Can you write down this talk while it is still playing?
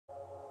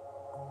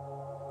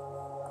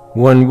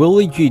When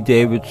Willie G.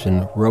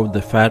 Davidson rode the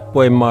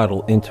Fatboy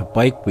model into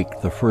Bike Week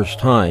the first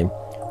time,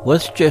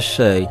 let's just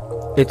say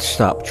it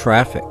stopped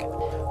traffic.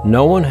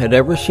 No one had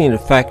ever seen a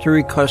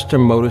factory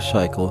custom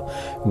motorcycle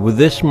with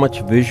this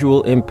much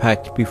visual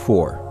impact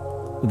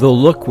before. The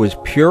look was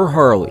pure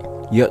Harley,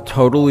 yet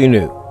totally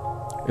new.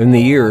 In the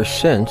years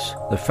since,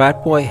 the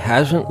Fatboy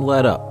hasn't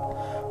let up.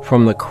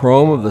 From the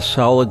chrome of the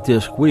solid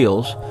disc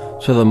wheels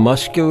to the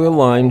muscular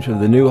lines of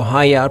the new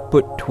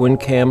high-output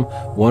twin-cam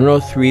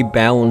 103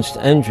 balanced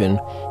engine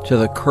to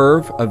the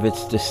curve of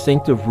its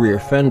distinctive rear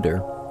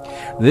fender,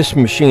 this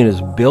machine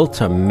is built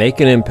to make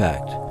an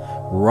impact.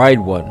 Ride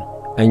one,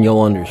 and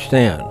you'll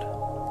understand.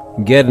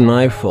 Get an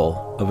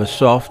eyeful of a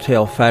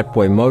Softail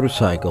Fatboy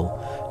motorcycle,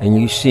 and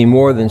you see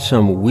more than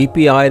some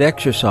weepy-eyed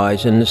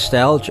exercise in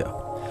nostalgia.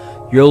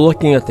 You're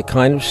looking at the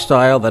kind of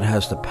style that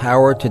has the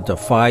power to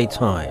defy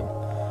time.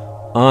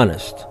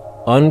 Honest,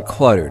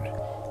 uncluttered,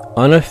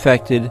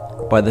 unaffected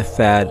by the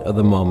fad of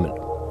the moment.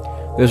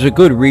 There's a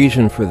good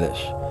reason for this.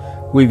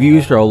 We've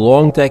used our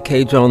long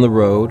decades on the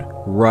road,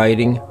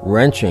 riding,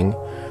 wrenching,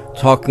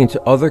 talking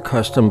to other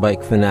custom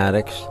bike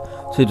fanatics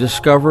to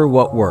discover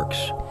what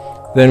works.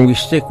 Then we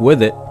stick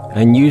with it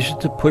and use it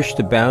to push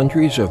the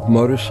boundaries of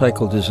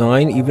motorcycle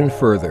design even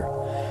further.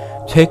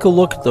 Take a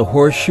look at the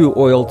horseshoe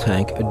oil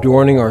tank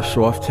adorning our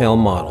Softail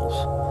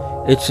models.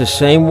 It's the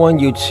same one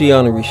you'd see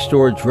on a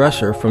restored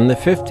dresser from the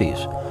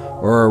 50s,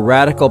 or a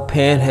radical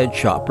panhead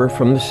chopper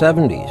from the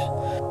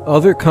 70s.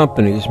 Other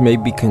companies may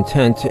be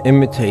content to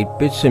imitate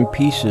bits and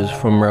pieces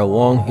from our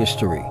long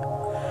history.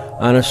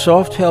 On a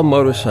Softail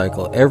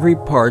motorcycle, every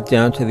part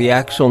down to the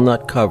axle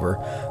nut cover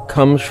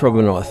comes from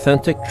an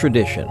authentic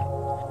tradition.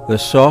 The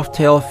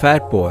Softail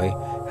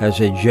Fatboy has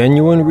a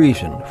genuine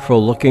reason for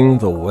looking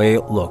the way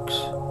it looks.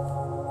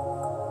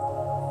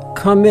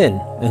 Come in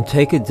and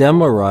take a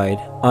demo ride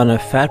on a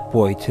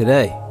Fatboy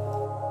today.